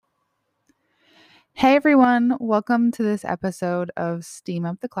Hey everyone, welcome to this episode of Steam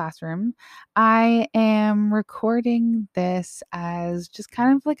Up the Classroom. I am recording this as just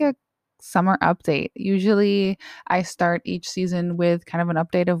kind of like a summer update. Usually, I start each season with kind of an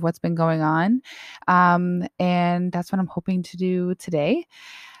update of what's been going on, and that's what I'm hoping to do today.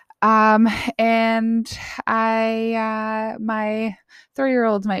 Um, and my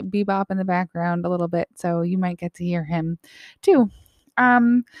 3-year-old might bebop in the background a little bit, so you might get to hear him too.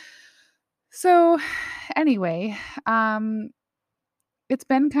 Um, so anyway, um, it's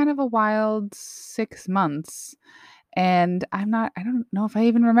been kind of a wild 6 months. And I don't know if I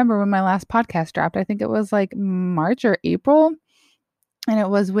even remember when my last podcast dropped. I think it was like March or April. And it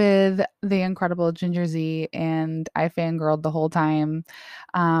was with the incredible Ginger Z, and I fangirled the whole time.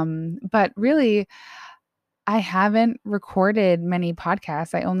 But really, I haven't recorded many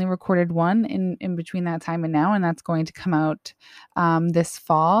podcasts. I only recorded one in between that time and now, and that's going to come out this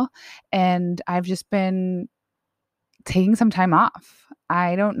fall. And I've just been taking some time off.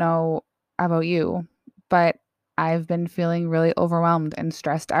 I don't know about you, but I've been feeling really overwhelmed and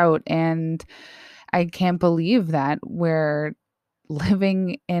stressed out. And I can't believe that we're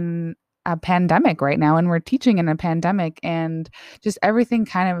living in a pandemic right now and we're teaching in a pandemic, and just everything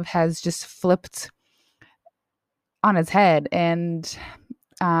kind of has just flipped on its head. And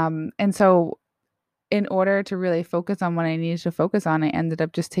so in order to really focus on what I needed to focus on, I ended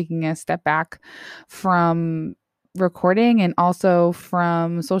up just taking a step back from recording and also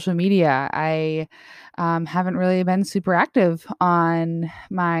from social media. I haven't really been super active on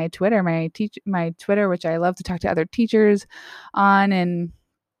my Twitter, which I love to talk to other teachers on and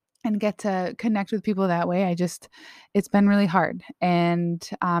get to connect with people that way. It's been really hard, and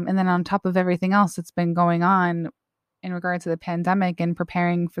then on top of everything else that's been going on in regards to the pandemic and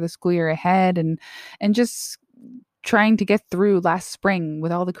preparing for the school year ahead, and just trying to get through last spring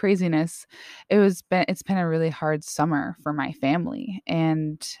with all the craziness. It's been a really hard summer for my family,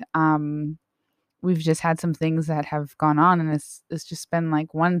 and we've just had some things that have gone on, and it's just been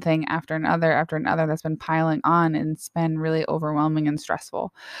like one thing after another that's been piling on, and it's been really overwhelming and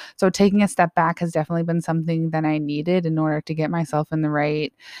stressful. So taking a step back has definitely been something that I needed in order to get myself in the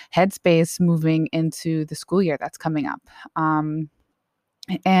right headspace moving into the school year that's coming up.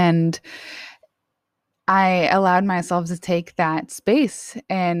 And I allowed myself to take that space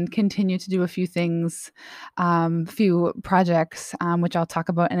and continue to do a few things, few projects, which I'll talk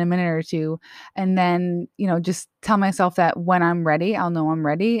about in a minute or two. And then, just tell myself that when I'm ready, I'll know I'm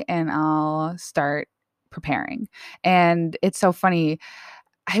ready and I'll start preparing. And it's so funny.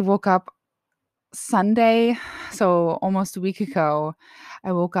 I woke up Sunday, so almost a week ago,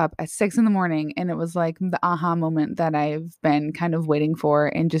 I woke up at 6 in the morning, and it was like the aha moment that I've been kind of waiting for,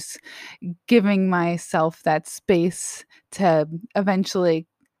 and just giving myself that space to eventually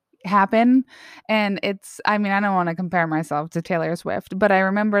happen. And I mean, I don't want to compare myself to Taylor Swift, but I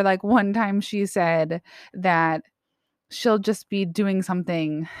remember like one time she said that she'll just be doing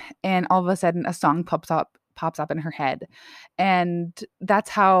something and all of a sudden a song pops up in her head. And that's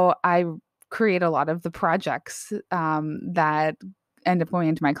how I create a lot of the projects that end up going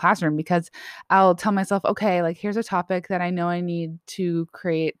into my classroom, because I'll tell myself, okay, like here's a topic that I know I need to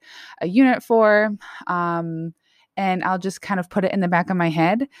create a unit for. And I'll just kind of put it in the back of my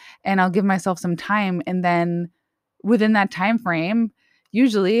head, and I'll give myself some time. And then within that time frame,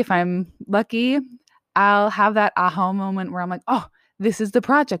 usually if I'm lucky, I'll have that aha moment where I'm like, oh, this is the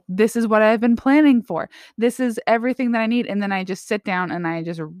project. This is what I've been planning for. This is everything that I need. And then I just sit down and I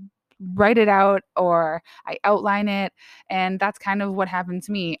just write it out, or I outline it. And that's kind of what happened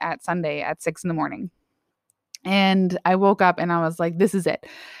to me at Sunday at 6 in the morning. And I woke up and I was like, this is it.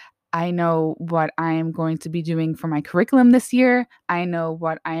 I know what I am going to be doing for my curriculum this year. I know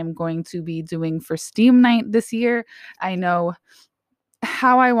what I am going to be doing for STEAM night this year. I know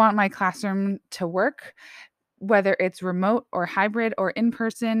how I want my classroom to work, whether it's remote or hybrid or in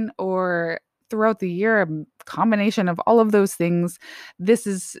person or throughout the year, a combination of all of those things. This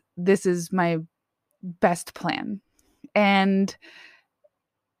is my best plan. And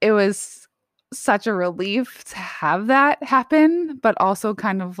it was such a relief to have that happen, but also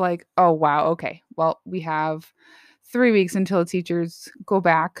kind of like, oh wow, okay. Well, we have 3 weeks until teachers go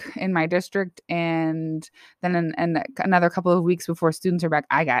back in my district, and then another couple of weeks before students are back.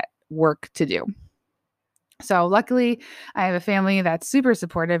 I got work to do. So luckily, I have a family that's super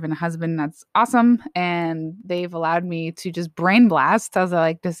supportive and a husband that's awesome, and they've allowed me to just brain blast, as I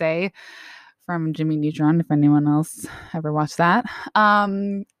like to say, from Jimmy Neutron. If anyone else ever watched that,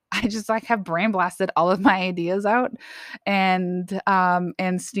 I just like have brain blasted all of my ideas out, and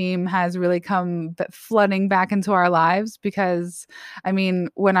Steam has really come flooding back into our lives, because I mean,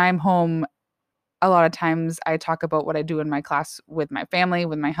 when I'm home, a lot of times I talk about what I do in my class with my family,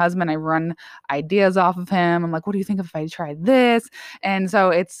 with my husband. I run ideas off of him. I'm like, what do you think if I try this? And so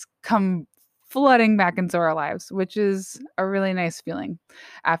it's come flooding back into our lives, which is a really nice feeling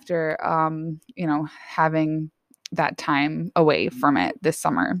after, having that time away from it this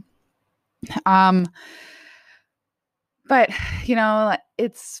summer. Um, but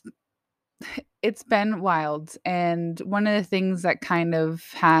it's been wild. And one of the things that kind of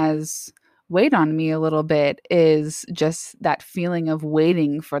has weighed on me a little bit is just that feeling of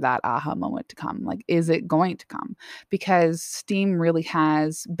waiting for that aha moment to come. Like, is it going to come? Because STEAM really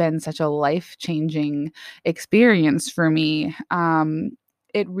has been such a life changing experience for me.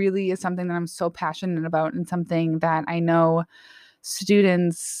 It really is something that I'm so passionate about and something that I know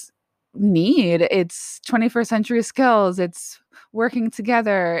students need. It's 21st century skills, it's working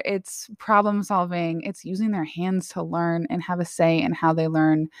together, it's problem solving, it's using their hands to learn and have a say in how they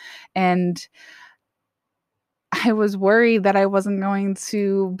learn. And I was worried that I wasn't going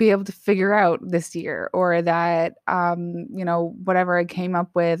to be able to figure out this year, or that, whatever I came up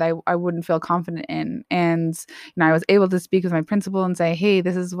with, I wouldn't feel confident in. And, I was able to speak with my principal and say, hey,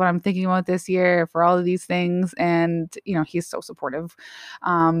 this is what I'm thinking about this year for all of these things. And, he's so supportive.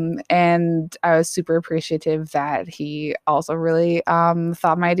 And I was super appreciative that he also really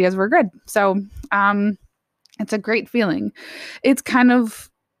thought my ideas were good. So it's a great feeling. It's kind of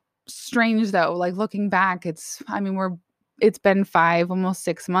strange though, like looking back, it's been 5 almost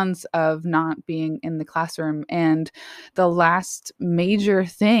 6 months of not being in the classroom, and the last major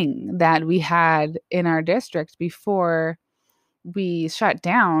thing that we had in our district before we shut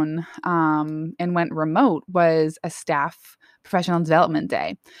down and went remote was a staff professional development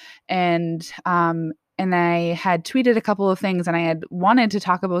day. And I had tweeted a couple of things, and I had wanted to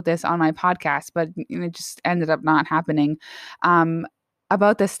talk about this on my podcast, but it just ended up not happening.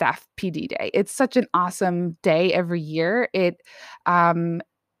 About the staff PD day. It's such an awesome day every year. It's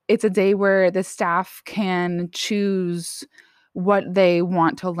a day where the staff can choose what they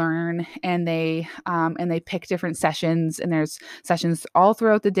want to learn, and they pick different sessions, and there's sessions all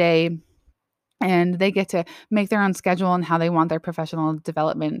throughout the day, and they get to make their own schedule and how they want their professional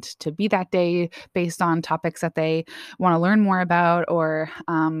development to be that day based on topics that they want to learn more about, or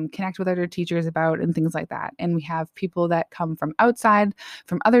connect with other teachers about, and things like that. And we have people that come from outside,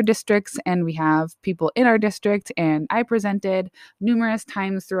 from other districts, and we have people in our district. And I presented numerous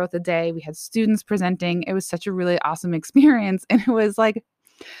times throughout the day. We had students presenting. It was such a really awesome experience. And it was like,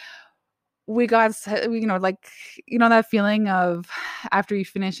 we got, that feeling of after you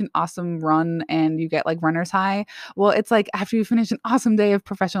finish an awesome run and you get like runner's high. Well, it's like after you finish an awesome day of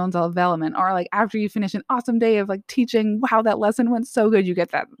professional development, or like after you finish an awesome day of like teaching, wow, that lesson went so good. You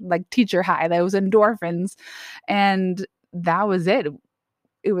get that like teacher high, those endorphins. And that was it.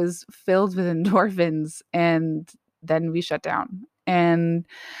 It was filled with endorphins. And then we shut down. And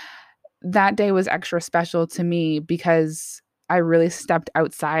that day was extra special to me because I really stepped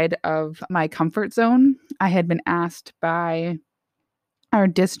outside of my comfort zone. I had been asked by our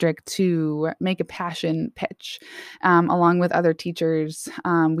district to make a passion pitch, along with other teachers.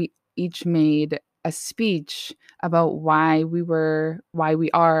 We each made a speech about why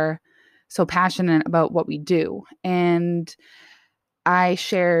we are so passionate about what we do. And I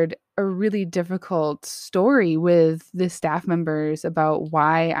shared a really difficult story with the staff members about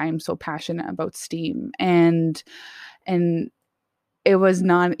why I'm so passionate about STEAM. And it was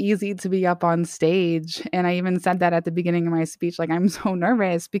not easy to be up on stage. And I even said that at the beginning of my speech, like, I'm so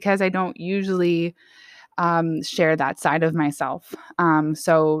nervous because I don't usually share that side of myself.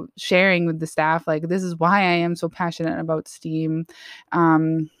 So sharing with the staff, like, this is why I am so passionate about STEAM.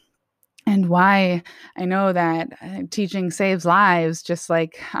 And why I know that teaching saves lives, just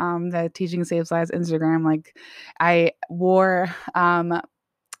like the Teaching Saves Lives Instagram. Like, I wore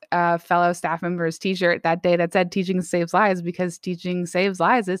a fellow staff member's t-shirt that day that said teaching saves lives, because teaching saves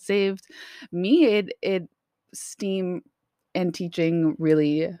lives. It saved me. It STEAM and teaching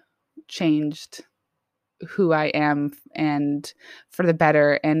really changed who I am, and for the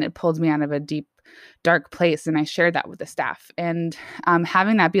better. And it pulled me out of a deep, dark place. And I shared that with the staff. And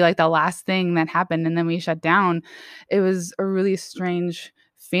having that be like the last thing that happened, and then we shut down, it was a really strange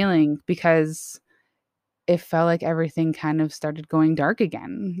feeling, because it felt like everything kind of started going dark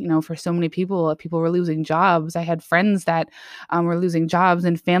again. For so many people were losing jobs. I had friends that were losing jobs,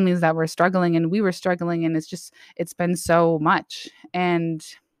 and families that were struggling, and we were struggling. And it's been so much. And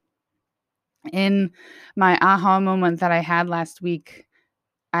in my aha moment that I had last week,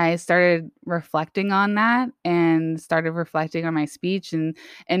 I started reflecting on that, and started reflecting on my speech, and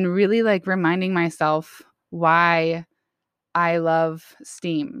really like reminding myself why I love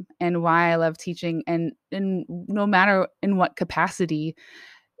STEAM and why I love teaching, and no matter in what capacity,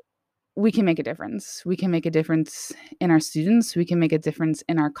 we can make a difference. We can make a difference in our students. We can make a difference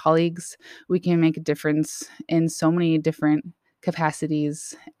in our colleagues. We can make a difference in so many different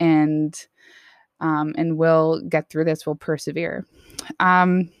capacities, and we'll get through this. We'll persevere.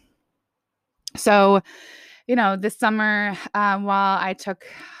 Um, so this summer, while I took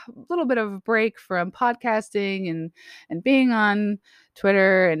a little bit of a break from podcasting and being on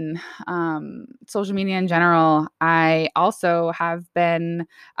Twitter and social media in general, I also have been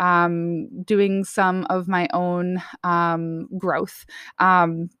doing some of my own growth.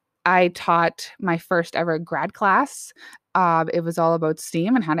 I taught my first ever grad class. It was all about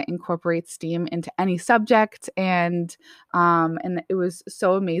STEAM and how to incorporate STEAM into any subject, and it was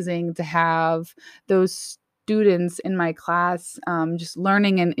so amazing to have those students in my class just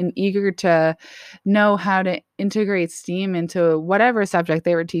learning and eager to know how to integrate STEAM into whatever subject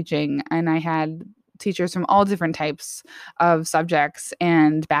they were teaching. And I had teachers from all different types of subjects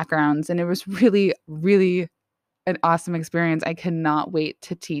and backgrounds, and it was really, really an awesome experience. I cannot wait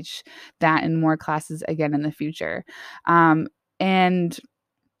to teach that in more classes again in the future. And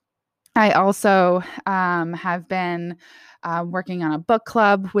I also have been working on a book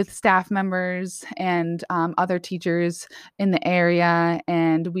club with staff members and other teachers in the area,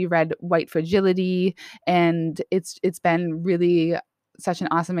 and we read White Fragility, and it's been really such an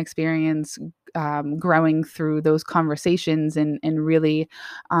awesome experience growing through those conversations and really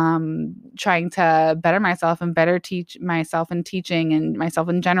trying to better myself and better teach myself in teaching and myself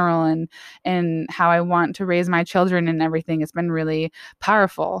in general, and how I want to raise my children and everything. It's been really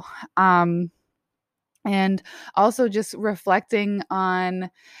powerful. And also just reflecting on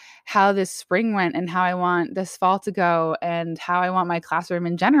how this spring went and how I want this fall to go and how I want my classroom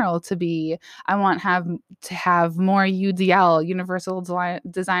in general to be. I want to have more UDL, Universal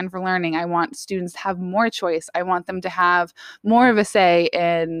Design for Learning. I want students to have more choice. I want them to have more of a say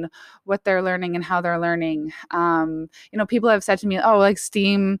in what they're learning and how they're learning. People have said to me, "Oh, like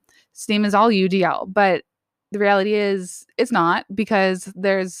STEAM is all UDL," but the reality is it's not, because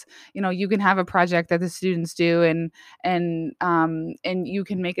there's, you can have a project that the students do, and you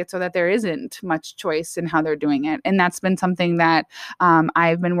can make it so that there isn't much choice in how they're doing it. And that's been something that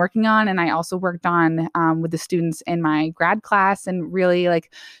I've been working on, and I also worked on with the students in my grad class, and really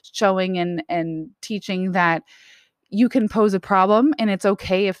like showing and teaching that you can pose a problem, and it's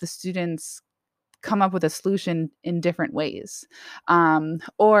okay if the students come up with a solution in different ways.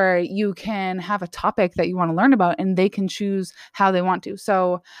 Or you can have a topic that you want to learn about, and they can choose how they want to.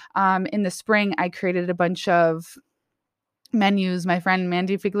 So in the spring, I created a bunch of menus. My friend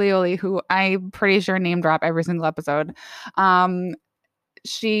Mandy Figlioli, who I'm pretty sure name drop every single episode,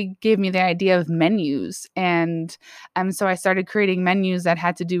 she gave me the idea of menus, and so I started creating menus that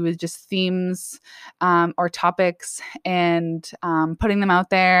had to do with just themes or topics, and putting them out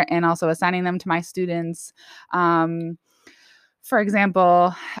there, and also assigning them to my students. For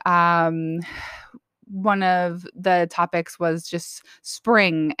example, one of the topics was just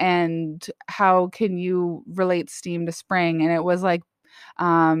spring and how can you relate STEAM to spring, and it was like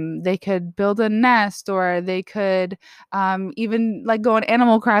they could build a nest, or they could even like go on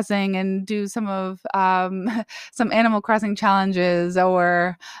Animal Crossing and do some of some Animal Crossing challenges,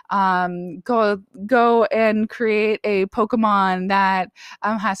 or go and create a Pokemon that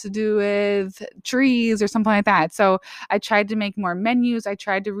has to do with trees or something like that. So I tried to make more menus. I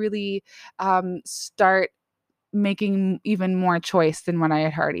tried to really start making even more choice than what I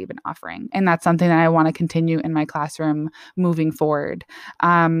had already been offering. And that's something that I want to continue in my classroom moving forward.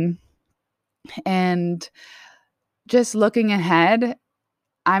 And just looking ahead,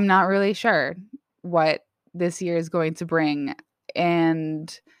 I'm not really sure what this year is going to bring.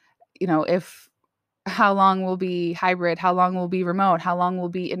 And, if how long will be hybrid, how long will be remote, how long will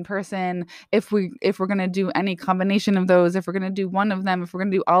be in person, if we're going to do any combination of those, if we're going to do one of them, if we're going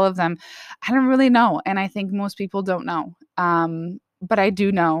to do all of them, I don't really know. And I think most people don't know. But I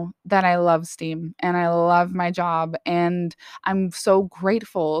do know that I love STEAM and I love my job, and I'm so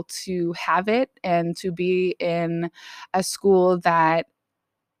grateful to have it and to be in a school that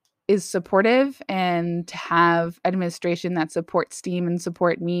is supportive, and to have administration that supports STEAM and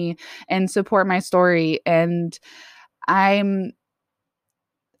support me and support my story. And I'm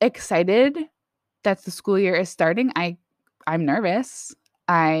excited that the school year is starting. I'm nervous.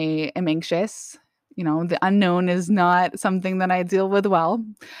 I am anxious. The unknown is not something that I deal with well,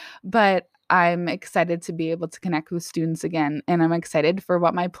 but I'm excited to be able to connect with students again. And I'm excited for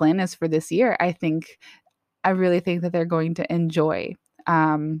what my plan is for this year. I really think that they're going to enjoy.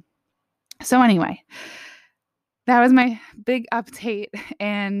 So anyway, that was my big update,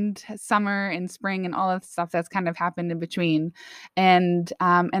 and summer and spring and all of the stuff that's kind of happened in between. And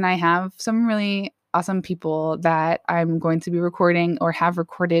I have some really awesome people that I'm going to be recording or have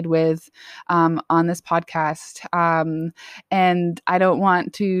recorded with on this podcast. And I don't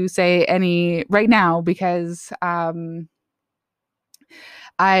want to say any right now because I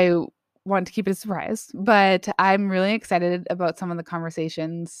want to keep it a surprise, but I'm really excited about some of the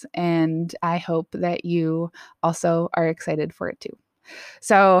conversations, and I hope that you also are excited for it too.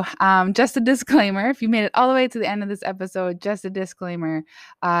 So, just a disclaimer: if you made it all the way to the end of this episode, just a disclaimer.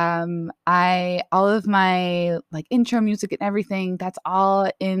 I all of my like intro music and everything, that's all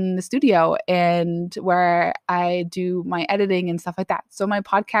in the studio and where I do my editing and stuff like that. So my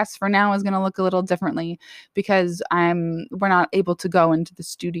podcast for now is going to look a little differently because we're not able to go into the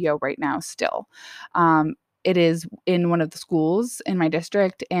studio right now still. It is in one of the schools in my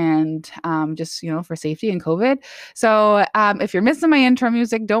district, and just for safety and COVID. So if you're missing my intro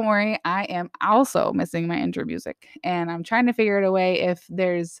music, don't worry. I am also missing my intro music, and I'm trying to figure out a way if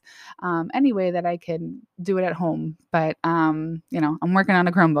there's any way that I can do it at home. But I'm working on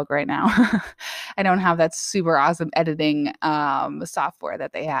a Chromebook right now. I don't have that super awesome editing software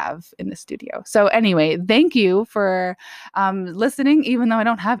that they have in the studio. So anyway, thank you for listening, even though I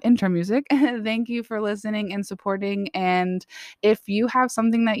don't have intro music. Thank you for listening and supporting. And if you have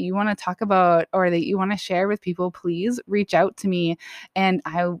something that you want to talk about or that you want to share with people, please reach out to me, and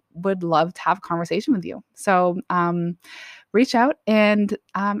I would love to have a conversation with you. So reach out, and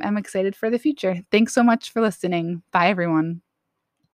I'm excited for the future. Thanks so much for listening. Bye, everyone.